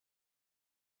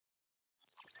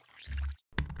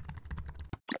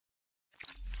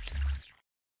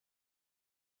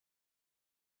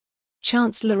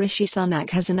Chancellor Rishi Sunak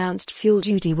has announced fuel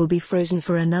duty will be frozen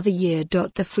for another year.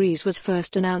 The freeze was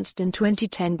first announced in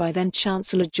 2010 by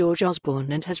then-Chancellor George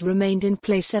Osborne and has remained in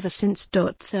place ever since.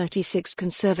 36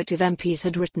 Conservative MPs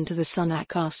had written to the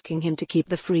Sunak asking him to keep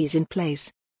the freeze in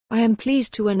place. "I am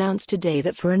pleased to announce today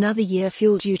that for another year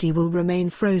fuel duty will remain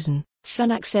frozen,"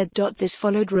 Sunak said. This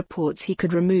followed reports he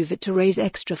could remove it to raise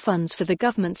extra funds for the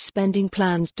government's spending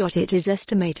plans. It is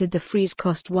estimated the freeze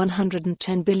cost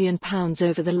 £110 billion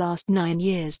over the last 9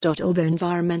 years. Although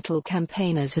environmental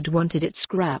campaigners had wanted it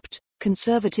scrapped,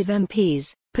 Conservative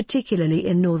MPs, particularly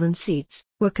in northern seats,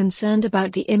 were concerned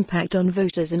about the impact on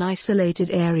voters in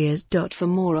isolated areas. For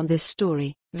more on this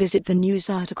story, visit the news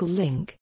article link.